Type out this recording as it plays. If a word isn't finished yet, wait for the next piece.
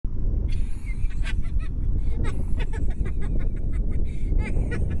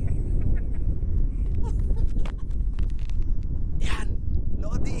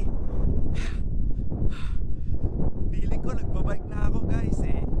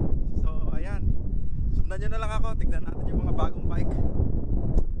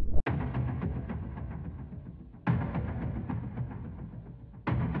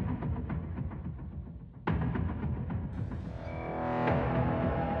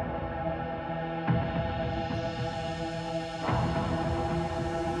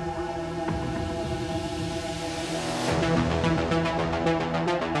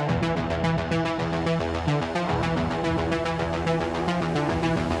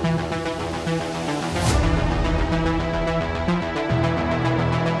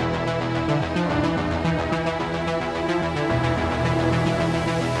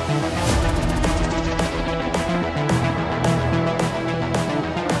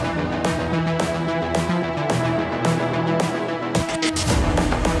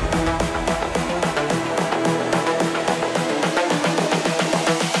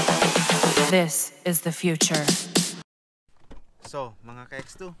is the future. So, mga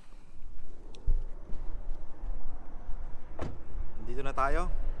ka-X2, dito na tayo.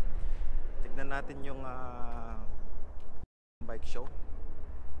 Tignan natin yung bike show.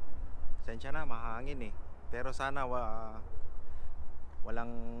 Sensya na, mahangin eh. Pero sana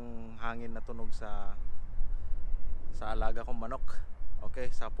walang hangin na tunog sa alaga kong manok.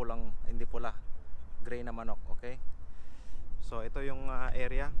 Okay, sa pulang, hindi pula, gray na manok. Okay, so ito yung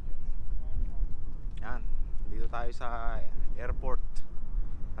area. Yan, dito tayo sa airport.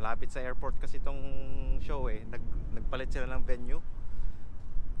 Malapit sa airport kasi itong show eh. Nagpalit sila ng venue.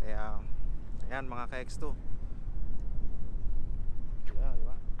 Kaya ayan mga ka-X2. Yeah,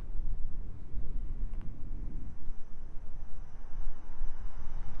 diba?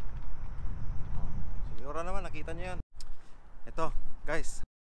 Siguro naman nakita nyo yan. Ito guys,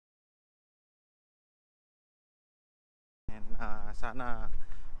 and sana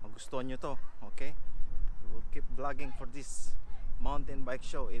magustuhan nyo to. Okay, we'll keep vlogging for this mountain bike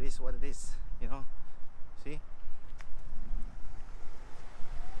show. It is what it is, you know. See,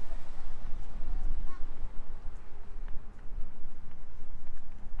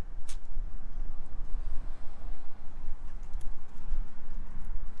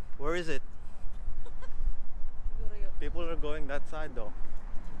 where is it? People are going that side though.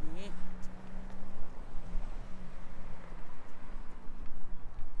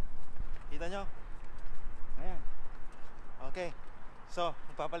 Kita nyo? Ayan. Okay, so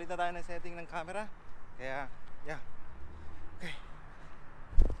magpapalit na tayo ng setting ng camera. Kaya yeah. Okay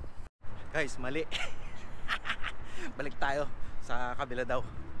guys, mali. Balik tayo sa kabila daw.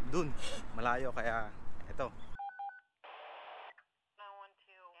 Dun, malayo. Kaya ito.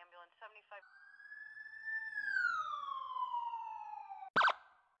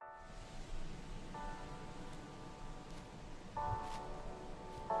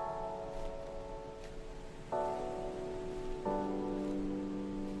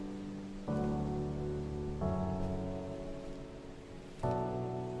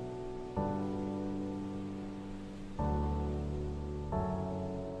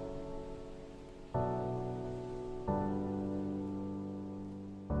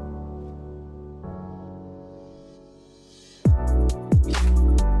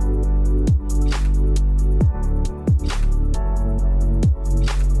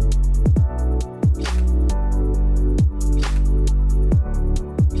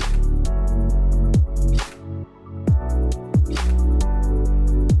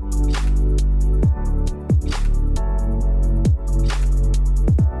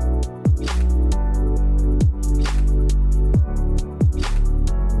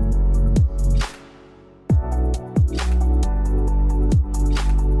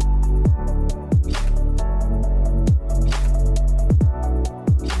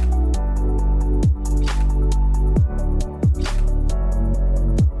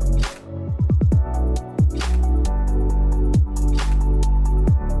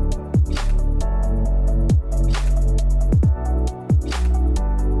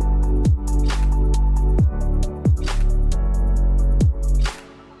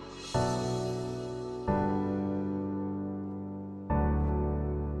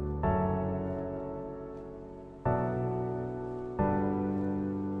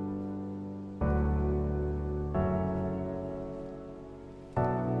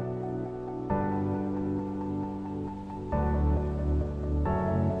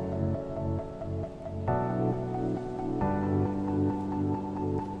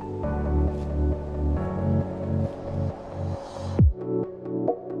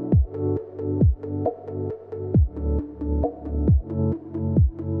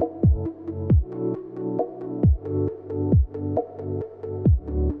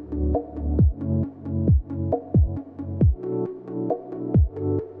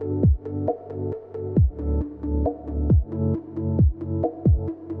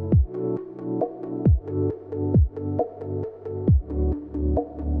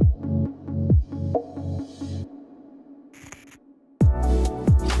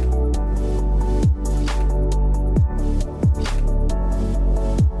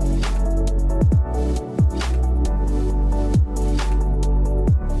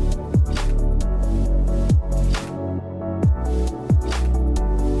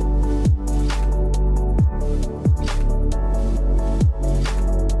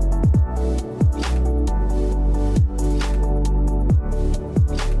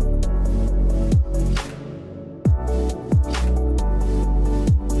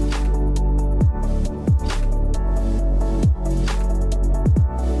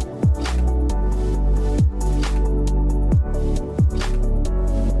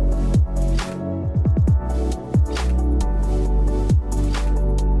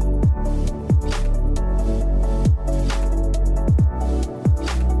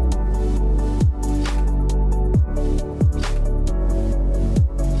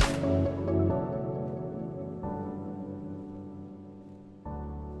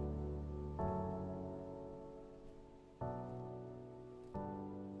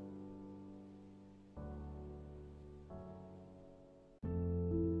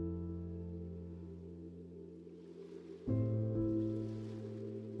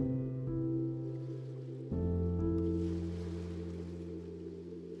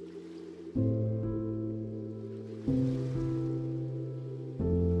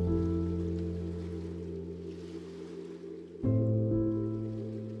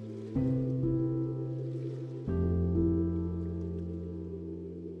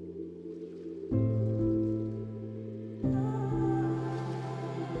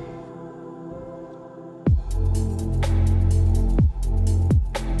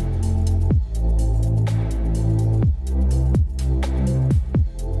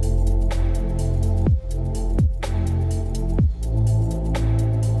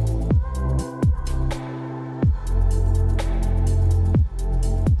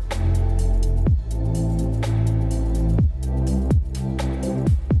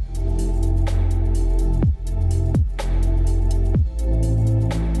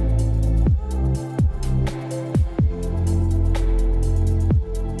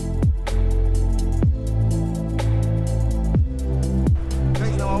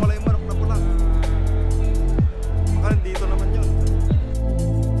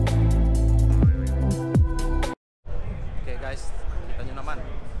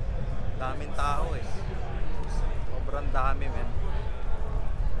 daming tao eh. Sobrang dami, men.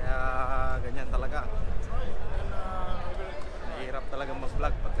 Kaya ganyan talaga. Mahirap talaga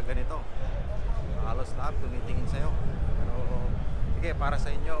mag-vlog pagka ganito. Halos lahat tumitingin sa'yo. Pero sige, para sa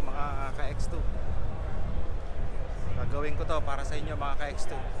inyo mga ka-X2. Gagawin ko to para sa inyo mga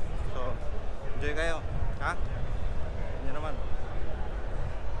ka-X2. So, enjoy kayo. Ha? Yun naman.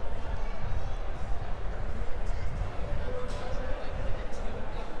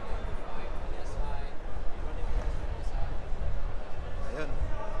 Ayun.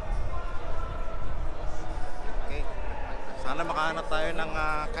 Okay. Sana makahanap tayo ng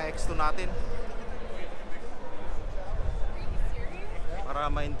ka-X2 natin.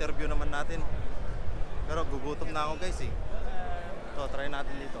 Para ma-interview naman natin. Pero gugutom na ako guys eh. So, try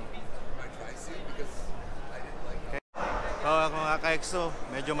natin dito. Okay. So, mga ka-X2,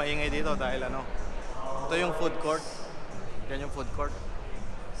 medyo maingay dito dahil ano, ito yung food court. Yan yung food court.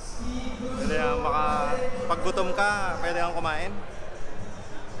 Pwede kang pag gutom ka, pwede kang kumain.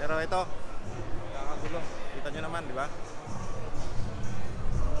 Pero ito, kakagulo. Kita nyo naman, di ba?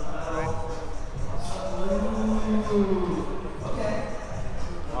 Okay.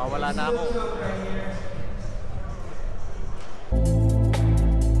 Mawawala na ako.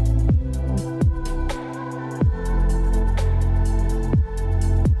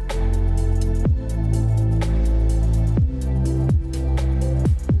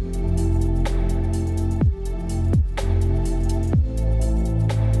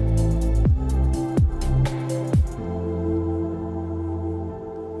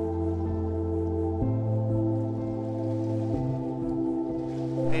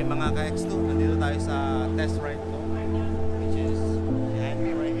 Okay mga ka-X2, nandito tayo sa test ride ko, which is behind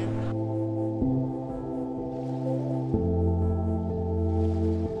me right here.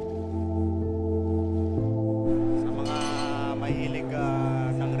 Sa mga mahilig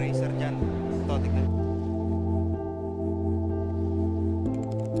ng racer dyan, ito tignan.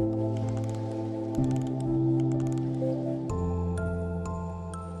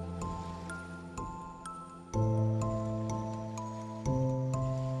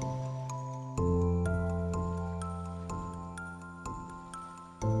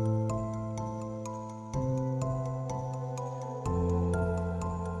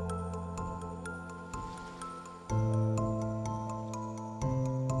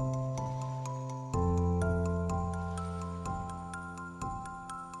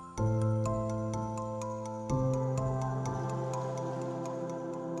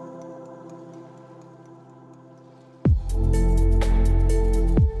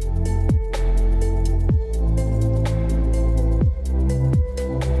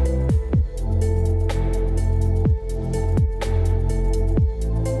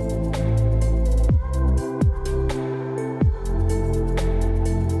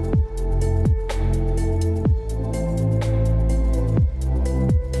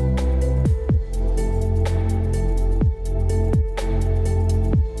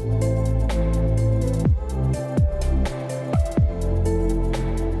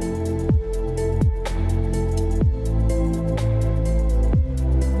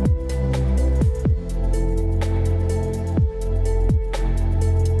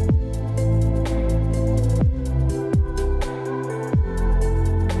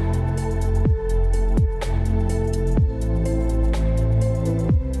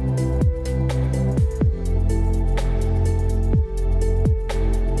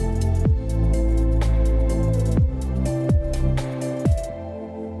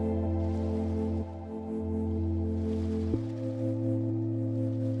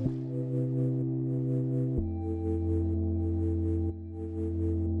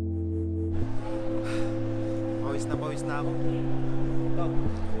 Pawis na ako. Ito,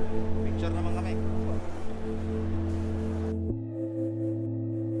 picture naman kami.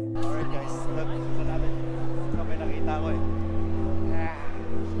 Alright guys, look, ito natin. Ito may nakita ko eh.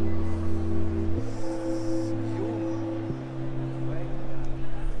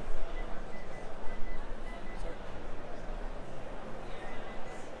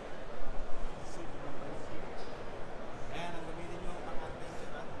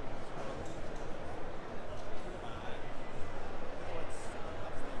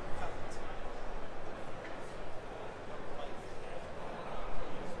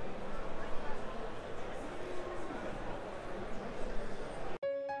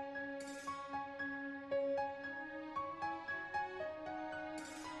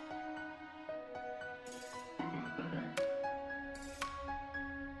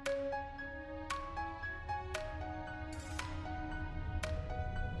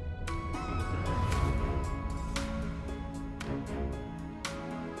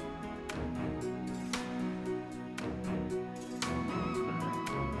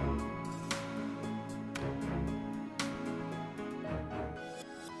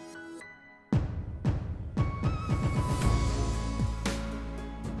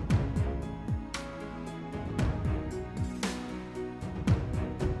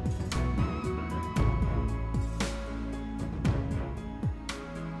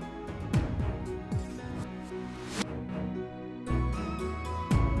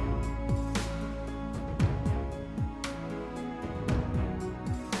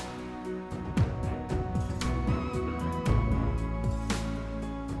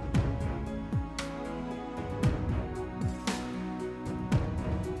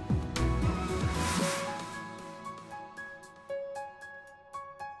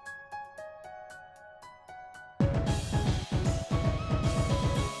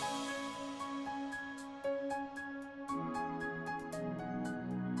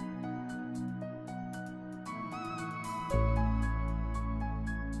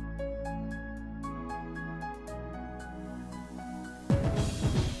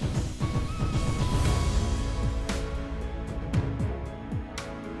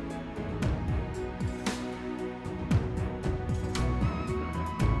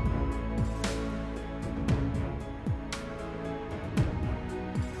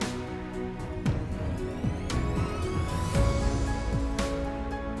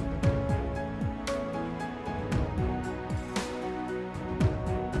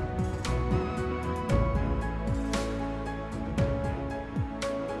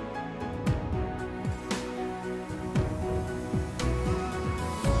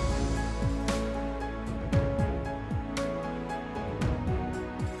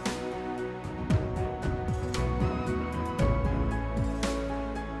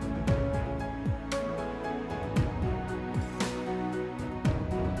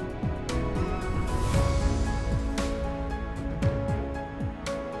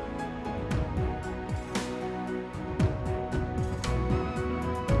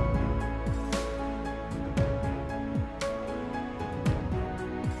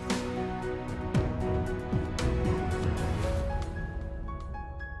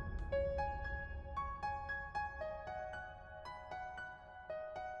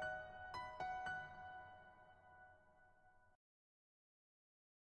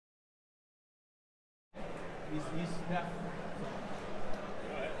 He's step.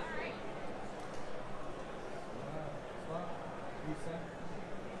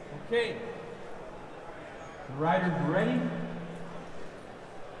 Okay. Riders ready?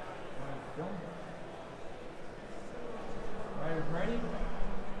 Riders ready?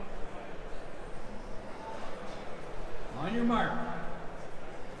 On your mark.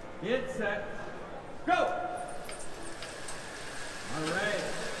 Get set. Go! All right.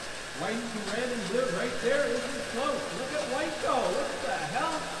 White and red and blue right there. This is close. Look at white go. What the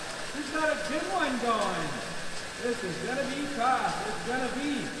hell? Who's got a good one going? This is going to be tough. It's going to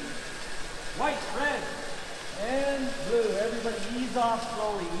be white, red, and blue. Everybody ease off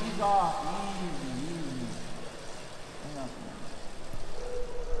slowly. Ease off. Easy, easy. Hang on.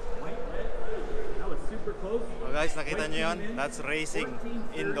 White, red, blue. That was super close. Oh guys, nakita nyo yun? That's racing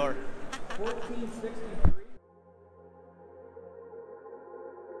indoor. 1463.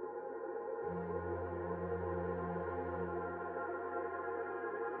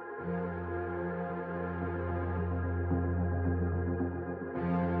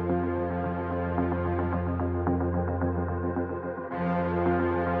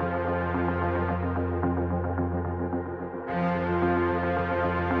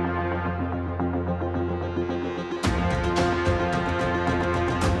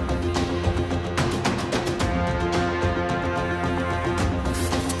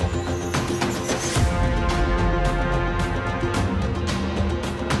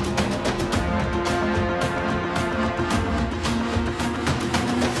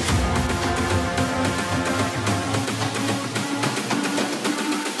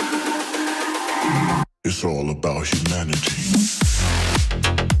 It's all about humanity.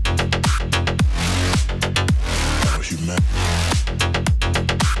 About humanity.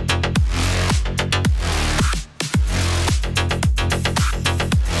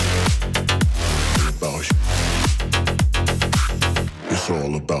 It's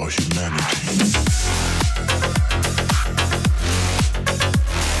all about humanity.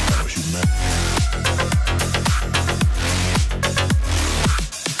 About humanity.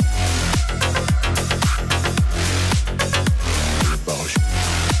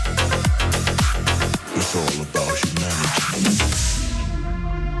 It's all about humanity.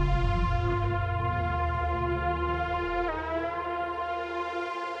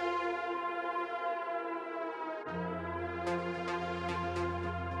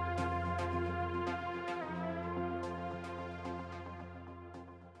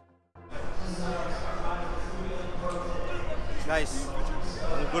 Guys,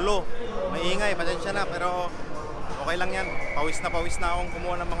 ang gulo, maingay, pasensya na, pero okay lang yan. Pawis na akong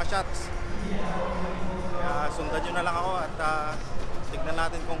kumuha ng mga shots. Kaya sundan nyo na lang ako at tignan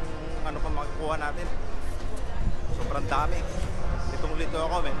natin kung ano pa makukuha natin. Sobrang dami. Litong-lito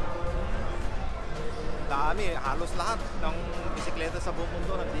ako, men. Dami, halos lahat ng bisikleta sa buong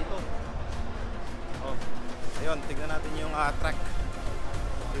mundo nandito. Oh, ayun, tignan natin yung track.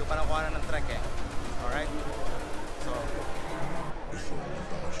 Hindi ko pa nakuha ng track eh. Alright? So,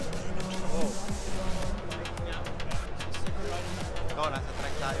 oh. Ito, nasa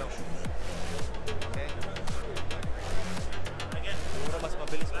track tayo. Okay? Siguro mas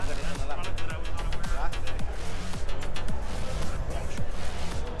mabilis kung ganito na lang. Diba?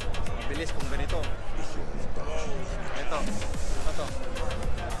 Mas mabilis kung ganito. Ito. Ano to?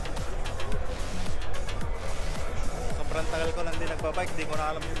 Sobrang tagal ko lang din nagbabike. Di ko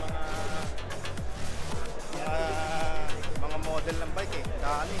na alam yung mga model ng bike eh.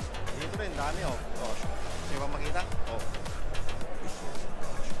 Dami. Dito rin, dami oh. Oh. Hindi ba makita? Oh.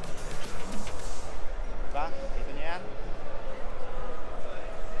 Diba? Dito niya yan.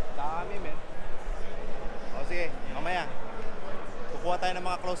 Dami men. O sige, mamaya kukuha tayo ng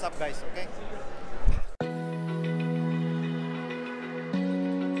mga close up guys, okay?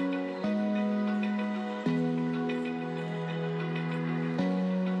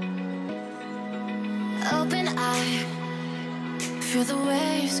 Open eye, feel the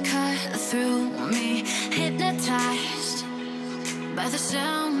waves cut through me, hypnotized by the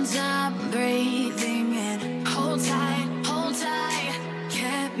sounds I'm breathing in. Hold tight,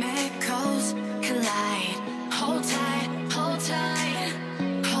 chemicals collide. Hold tight, hold tight,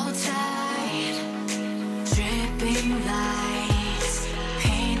 hold tight. Dripping lights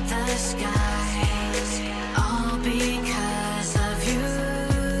paint the skies, all because of you.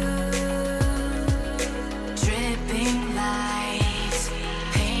 Dripping lights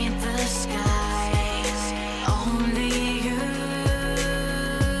paint the skies, only you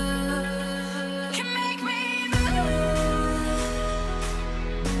can make me move.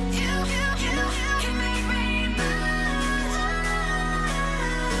 You can make me move.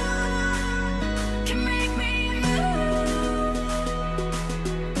 Can make me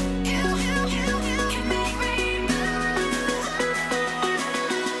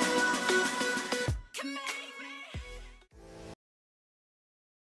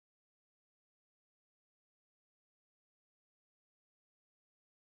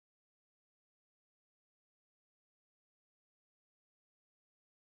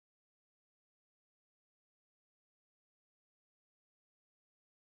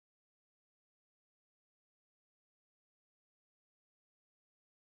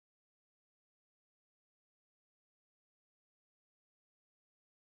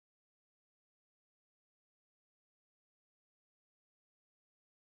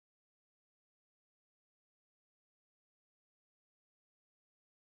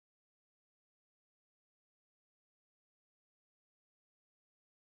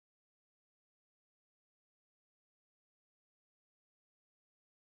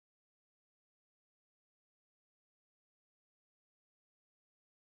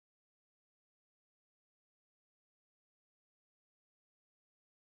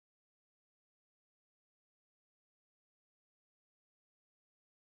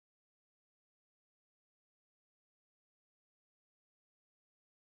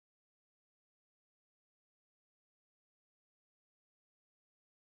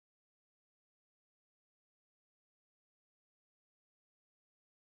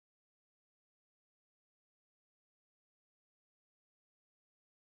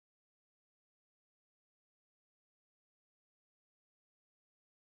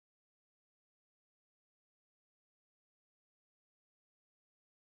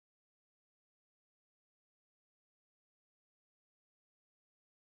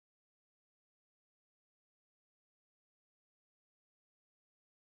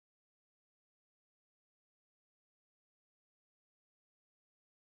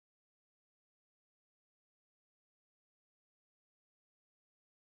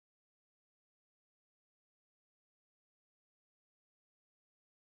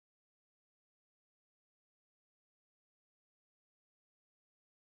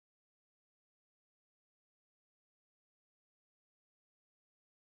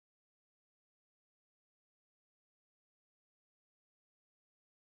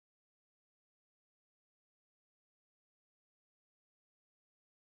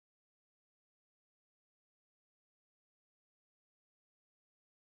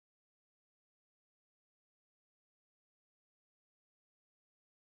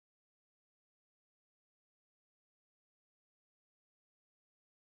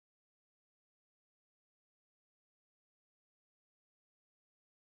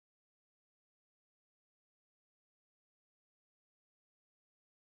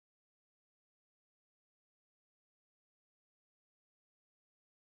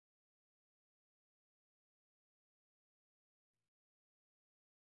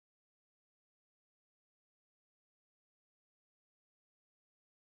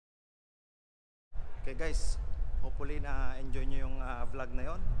Okay guys, hopefully na enjoy nyo yung vlog na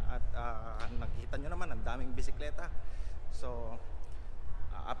yon at nakita nyo naman ang daming bisikleta. So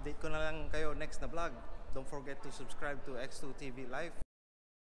update ko na lang kayo next na vlog. Don't forget to subscribe to X2 TV Live.